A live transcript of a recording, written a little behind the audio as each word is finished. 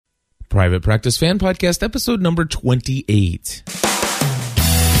Private Practice Fan Podcast, episode number 28.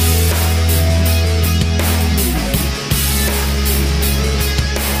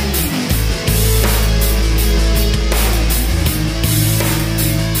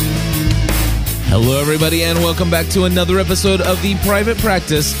 Hello, everybody, and welcome back to another episode of the Private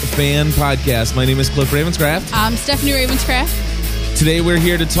Practice Fan Podcast. My name is Cliff Ravenscraft. I'm Stephanie Ravenscraft. Today, we're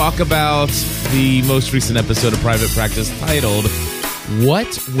here to talk about the most recent episode of Private Practice titled,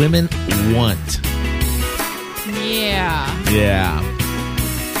 What Women Want. Yeah.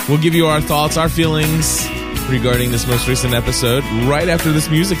 We'll give you our thoughts, our feelings regarding this most recent episode right after this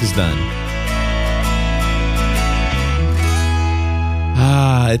music is done.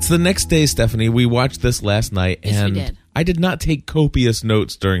 It's the next day, Stephanie. We watched this last night, and Yes, we did. I did not take copious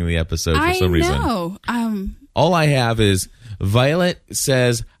notes during the episode for some reason. I know. All I have is Violet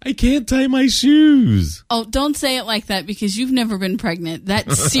says, I can't tie my shoes. Oh, don't say it like that because you've never been pregnant.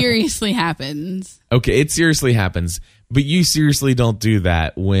 That seriously happens. Okay, it seriously happens, but you seriously don't do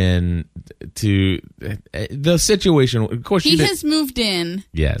that when the situation. Of course, He has moved in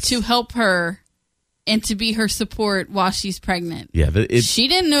Yes. to help her and to be her support while she's pregnant. Yeah, She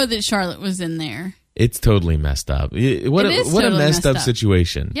didn't know that Charlotte was in there. it's totally messed up. What It is a totally messed up up.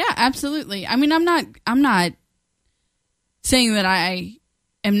 situation. Yeah, absolutely. I mean, I'm not saying that I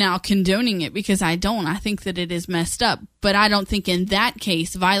am now condoning it because I don't. I think that it is messed up, but I don't think in that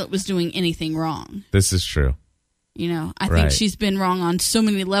case Violet was doing anything wrong. This is true. You know, I Right. think she's been wrong on so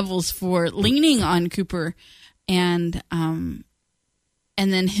many levels for leaning on Cooper and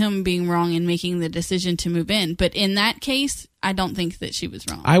then him being wrong in making the decision to move in. But in that case, I don't think that she was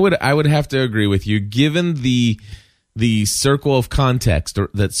wrong. I would have to agree with you, given the circle of context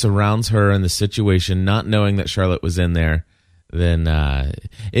that surrounds her and the situation, not knowing that Charlotte was in there. Then,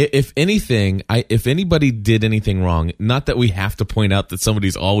 if anything, if anybody did anything wrong, not that we have to point out that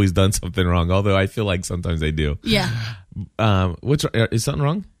somebody's always done something wrong, although I feel like sometimes they do. Yeah. Is something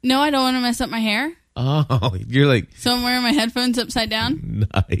wrong? No, I don't want to mess up my hair. Oh, you're like, So I'm wearing my headphones upside down.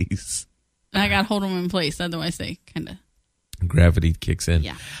 nice. And I got to hold them in place. Otherwise, they kind of... Gravity kicks in.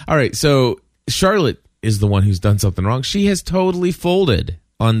 Yeah. All right. So Charlotte is the one who's done something wrong. She has totally folded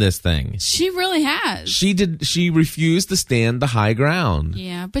on this thing. She really has. She refused to stand the high ground.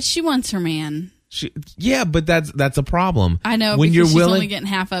 Yeah, but she wants her man. But that's a problem. I know, when because you're she's willing, only getting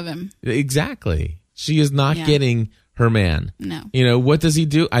half of him. Exactly. She is not getting her man. No. You know, what does he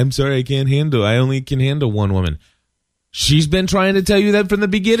do? I'm sorry, I only can handle one woman. She's been trying to tell you that from the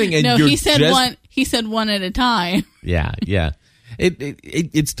beginning. And No, you're he said one at a time. Yeah.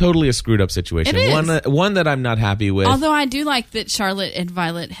 It's totally a screwed up situation. It is. One that I'm not happy with. Although I do like that Charlotte and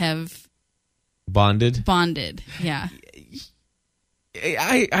Violet have bonded. Yeah.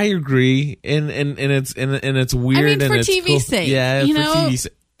 I agree, and it's weird. I mean, and for it's TV's cool. sake, yeah, you for know, TV's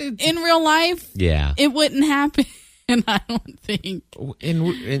sake. In real life, Yeah, it wouldn't happen. I don't think.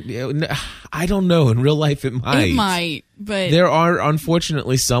 I don't know. In real life, it might. It might, but there are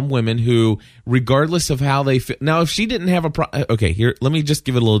unfortunately some women who, regardless of how they feel. Now, if she didn't have okay, here, let me just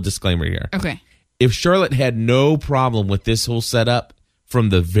give it a little disclaimer here. Okay. If Charlotte had no problem with this whole setup from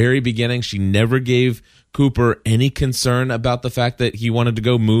the very beginning, she never gave Cooper any concern about the fact that he wanted to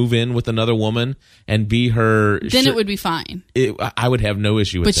go move in with another woman and be her. Then it would be fine. I would have no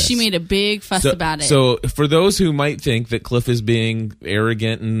issue with But this. she made a big fuss about it. So for those who might think that Cliff is being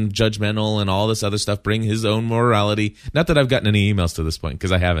arrogant and judgmental and all this other stuff, bring his own morality. Not that I've gotten any emails to this point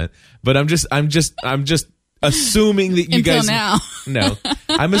because I haven't. But I'm just assuming that you Until guys now. No,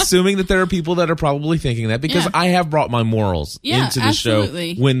 I'm assuming that there are people that are probably thinking that because I have brought my morals into the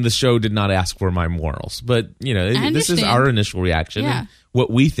absolutely. show when the show did not ask for my morals. But you know, this is understand. our initial reaction and what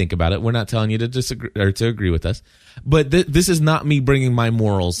we think about it. We're not telling you to disagree or to agree with us. But this is not me bringing my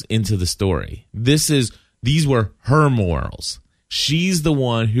morals into the story. These were her morals. She's the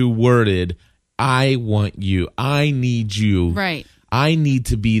one who worded, "I want you. I need you. Right. I need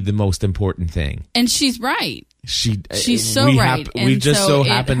to be the most important thing." And she's right. She's so we right. We and just so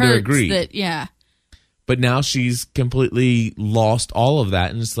happen to agree. Yeah. But now she's completely lost all of that,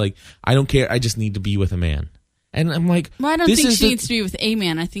 and it's like, I don't care. I just need to be with a man. And I'm like, well, I don't think she needs to be with a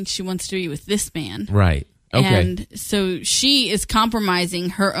man. I think she wants to be with this man. Right. Okay. And so she is compromising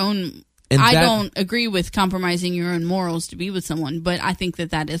her own. I don't agree with compromising your own morals to be with someone, but I think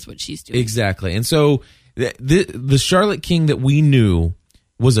that is what she's doing. Exactly. And so the Charlotte King that we knew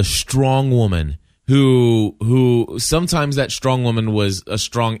was a strong woman who sometimes that strong woman was a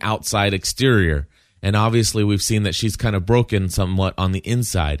strong outside exterior. And obviously we've seen that she's kind of broken somewhat on the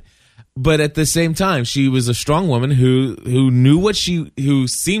inside. But at the same time, she was a strong woman who knew who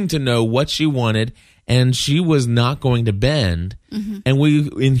seemed to know what she wanted and she was not going to bend.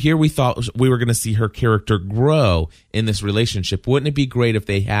 And here we thought we were going to see her character grow in this relationship. Wouldn't it be great if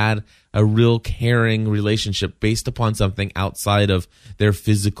they had a real caring relationship based upon something outside of their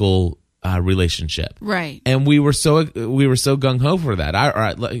physical relationship? Right. And we were so gung ho for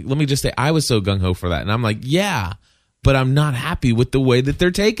that. Let me just say, I was so gung ho for that, and I'm like, yeah, but I'm not happy with the way that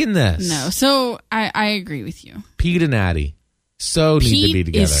they're taking this. No, so I agree with you. Pete and Addie need to be Pete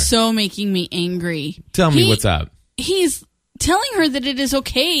together. is so making me angry. Tell me what's up. He's telling her that it is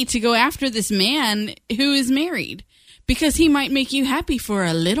okay to go after this man who is married because he might make you happy for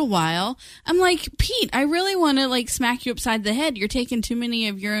a little while. I'm like, Pete, I really want to like smack you upside the head. You're taking too many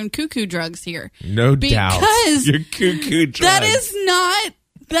of your own cuckoo drugs here. No doubt. Because your cuckoo drugs.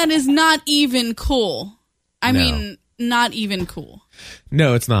 That is not even cool. I mean, not even cool.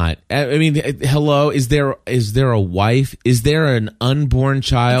 No, it's not. I mean, hello, is there a wife? Is there an unborn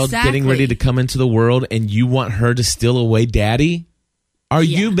child getting ready to come into the world and you want her to steal away daddy? Are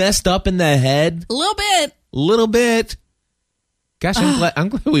you messed up in the head? A little bit. Gosh, I'm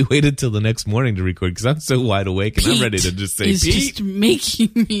glad we waited till the next morning to record because I'm so wide awake and I'm ready to just say Pete is Pete. just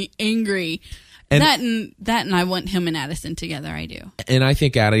making me angry. And that and I want him and Addison together. I do. And I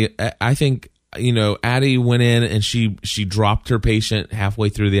think Addie went in and she dropped her patient halfway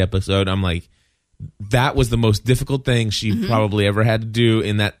through the episode. I'm like, that was the most difficult thing she probably ever had to do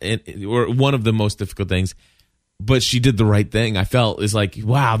or one of the most difficult things. But she did the right thing. I felt is like,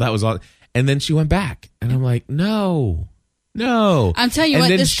 wow, that was all. And then she went back, and I'm like, no. I'll tell you what,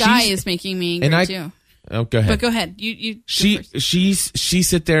 this guy is making me angry too. Oh, go ahead. But go ahead. You. She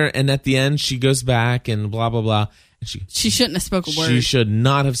sit there, and at the end, she goes back and blah blah blah. She shouldn't have spoke a word. She should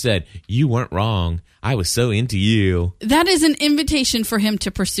not have said, "You weren't wrong. I was so into you." That is an invitation for him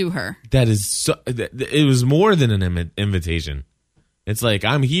to pursue her. That is so. It was more than an invitation. It's like,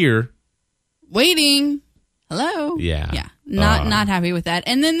 I'm here, waiting. Hello. Yeah. Not happy with that.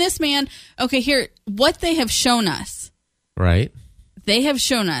 And then this man. Okay, here. What they have shown us. Right. They have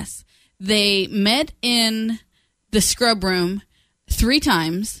shown us. They met in the scrub room 3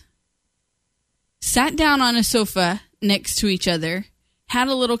 times. Sat down on a sofa next to each other, had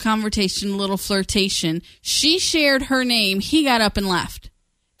a little conversation, a little flirtation. She shared her name. He got up and left.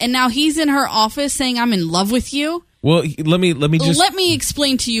 And now he's in her office saying, I'm in love with you. Well, let me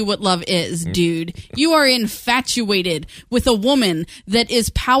explain to you what love is, dude. You are infatuated with a woman that is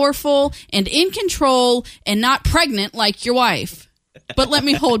powerful and in control and not pregnant like your wife. But let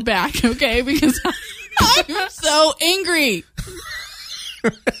me hold back, okay? Because I'm so angry.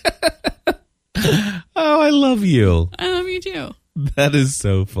 Oh, I love you. I love you too. That is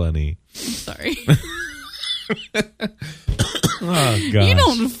so funny. I'm sorry. Oh, gosh. You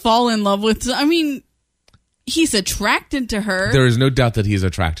don't fall in love with... I mean, he's attracted to her. There is no doubt that he's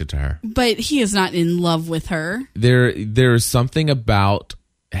attracted to her. But he is not in love with her. There's something about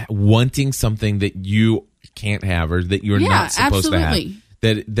wanting something that you can't have or that you're not supposed to have.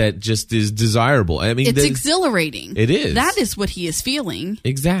 That just is desirable. I mean, it's exhilarating. It is. That is what he is feeling.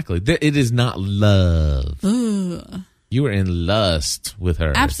 Exactly. It is not love. Ugh. You are in lust with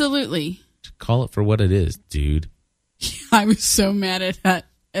her. Absolutely. Call it for what it is, dude. I was so mad at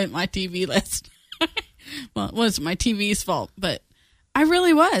my TV last night. Well, it wasn't my TV's fault, but I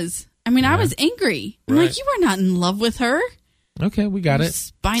really was. I mean, I was angry. I'm like, you are not in love with her. Okay, we got it.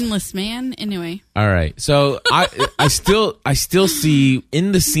 Spineless man. Anyway. All right. So I still see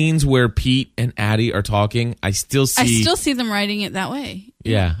in the scenes where Pete and Addie are talking, I still see them writing it that way.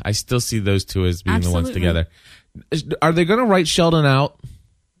 Yeah, I still see those two as being the ones together. Are they going to write Sheldon out?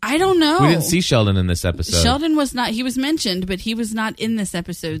 I don't know. We didn't see Sheldon in this episode. Sheldon was not. He was mentioned, but he was not in this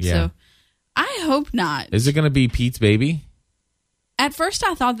episode. Yeah. So I hope not. Is it going to be Pete's baby? At first,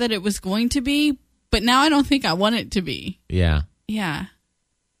 I thought that it was going to be, but now I don't think I want it to be. Yeah. Yeah.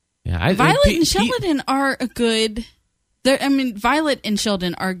 Yeah. Violet and Sheldon are a good. Violet and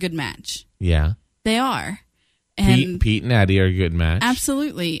Sheldon are a good match. Yeah. They are. And Pete and Addie are a good match.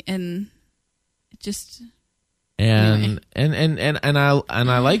 Absolutely, and just. And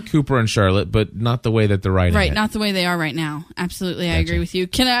I like Cooper and Charlotte, but not the way that they're writing. Right, it. not the way they are right now. Absolutely, I agree with you.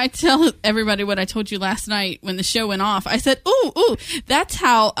 Can I tell everybody what I told you last night when the show went off? I said, "Ooh, that's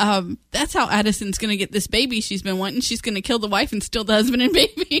how Addison's going to get this baby she's been wanting. She's going to kill the wife and steal the husband and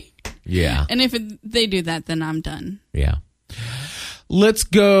baby." Yeah. And if they do that, then I'm done. Yeah. Let's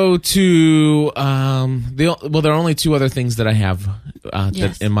go to there are only 2 other things that I have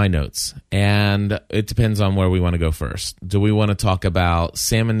in my notes, and it depends on where we want to go first. Do we want to talk about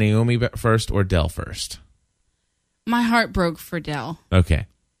Sam and Naomi first or Del first? My heart broke for Del. Okay.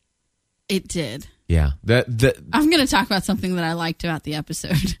 It did. Yeah. That I'm going to talk about something that I liked about the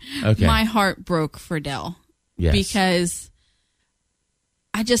episode. Okay. My heart broke for Del. Yes. Because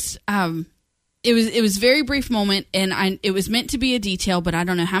I just it was a very brief moment, and it was meant to be a detail, but I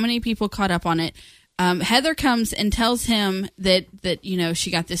don't know how many people caught up on it. Heather comes and tells him that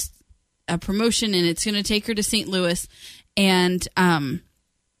she got this promotion and it's going to take her to St. Louis, and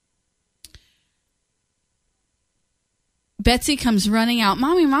Betsy comes running out,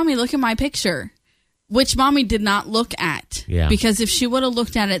 Mommy, look at my picture, which Mommy did not look at. Yeah. Because if she would have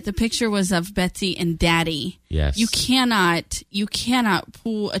looked at it, the picture was of Betsy and Daddy. Yes. You cannot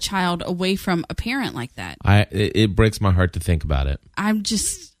pull a child away from a parent like that. It breaks my heart to think about it. I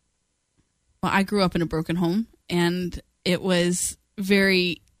grew up in a broken home, and it was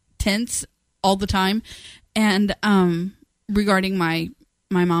very tense all the time, and regarding my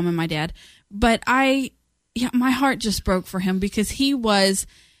mom and my dad. But my heart just broke for him because he was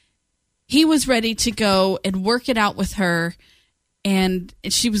ready to go and work it out with her, and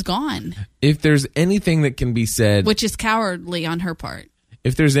she was gone. If there's anything that can be said, which is cowardly on her part.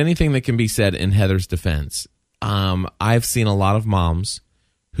 If there's anything that can be said in Heather's defense, I've seen a lot of moms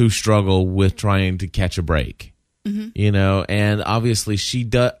who struggle with trying to catch a break, and obviously she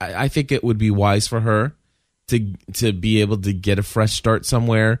does. I think it would be wise for her to be able to get a fresh start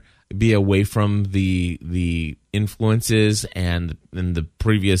somewhere, be away from the influences and the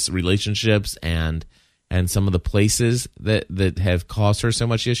previous relationships and some of the places that have caused her so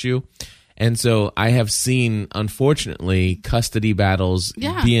much issue. And so I have seen, unfortunately, custody battles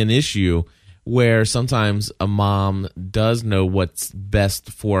be an issue where sometimes a mom does know what's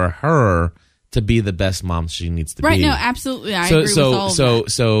best for her to be the best mom she needs to be. Right, no, absolutely. I agree with all of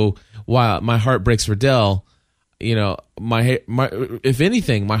that. So while my heart breaks for Del, my if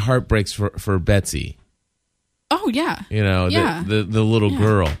anything, my heart breaks for Betsy. Oh yeah. The little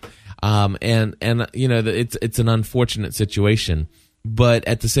girl. And it's an unfortunate situation, but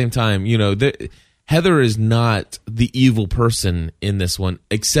at the same time, Heather is not the evil person in this one,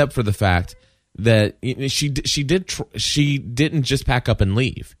 except for the fact that she didn't just pack up and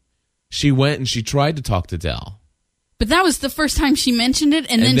leave. She went and she tried to talk to Del. But that was the first time she mentioned it,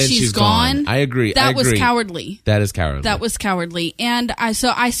 and then she's gone. I agree. That was cowardly. That is cowardly. That was cowardly. And I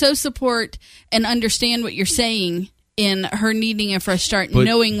so support and understand what you're saying in her needing a fresh start,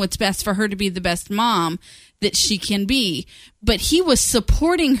 knowing what's best for her to be the best mom that she can be. But he was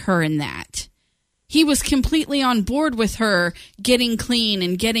supporting her in that. He was completely on board with her getting clean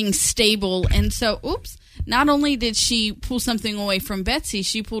and getting stable. And so, not only did she pull something away from Betsy,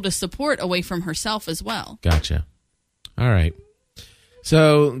 she pulled a support away from herself as well. Gotcha. All right.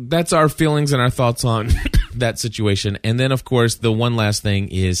 So that's our feelings and our thoughts on that situation. And then, of course, the one last thing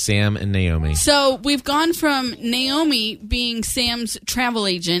is Sam and Naomi. So we've gone from Naomi being Sam's travel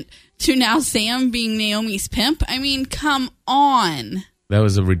agent to now Sam being Naomi's pimp. I mean, come on. That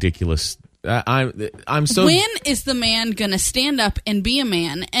was a ridiculous... I'm so... When is the man going to stand up and be a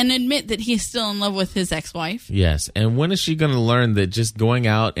man and admit that he's still in love with his ex-wife? Yes. And when is she going to learn that just going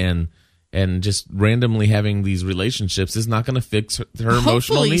out and just randomly having these relationships is not going to fix her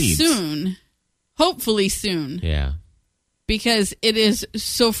emotional needs? Hopefully soon. Yeah. Because it is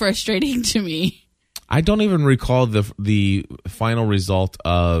so frustrating to me. I don't even recall the final result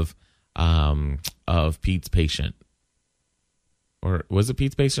of Pete's patient. Or was it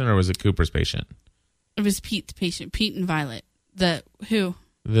Pete's patient or was it Cooper's patient? It was Pete's patient. Pete and Violet. Who?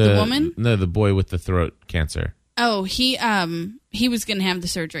 The woman? No, the boy with the throat cancer. Oh, he was going to have the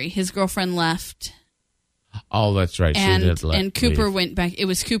surgery. His girlfriend left. Oh, that's right. And Cooper went back. It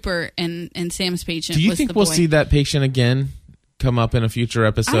was Cooper and Sam's patient. Do you think we'll see that patient again come up in a future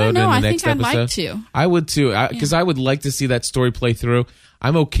episode? I don't know. In the next I'd episode? like to. I would too, because I would like to see that story play through.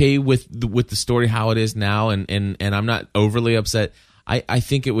 I'm okay with the story how it is now, and I'm not overly upset. I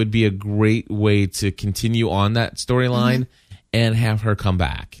think it would be a great way to continue on that storyline and have her come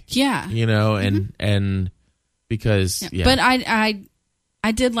back. Yeah. And because But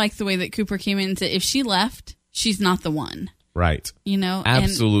I did like the way that Cooper came in and said, if she left, she's not the one. Right.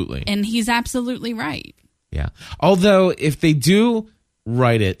 Absolutely. And he's absolutely right. Yeah. Although if they do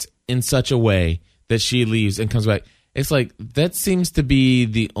write it in such a way that she leaves and comes back, it's like that seems to be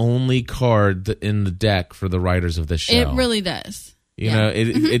the only card in the deck for the writers of this show. It really does.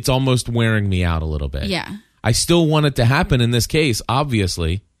 It's almost wearing me out a little bit. Yeah. I still want it to happen in this case,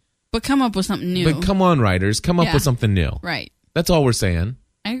 obviously. But come up with something new. But come on, writers. Come up with something new. Right. That's all we're saying.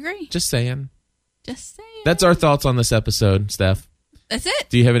 I agree. Just saying. That's our thoughts on this episode, Steph. That's it.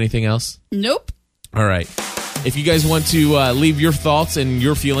 Do you have anything else? Nope. All right. If you guys want to leave your thoughts and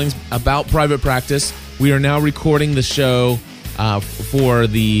your feelings about Private Practice, we are now recording the show for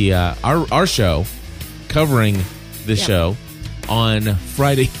our show covering the Yep. show on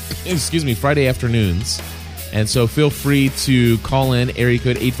Friday afternoons. And so feel free to call in, area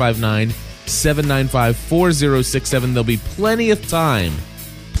code 859-795-4067. There'll be plenty of time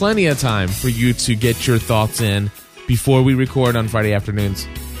for you to get your thoughts in before we record on Friday afternoons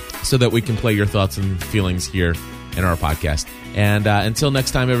so that we can play your thoughts and feelings here in our podcast. And until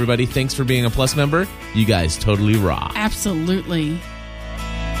next time, everybody, thanks for being a Plus member. You guys totally rock. Absolutely.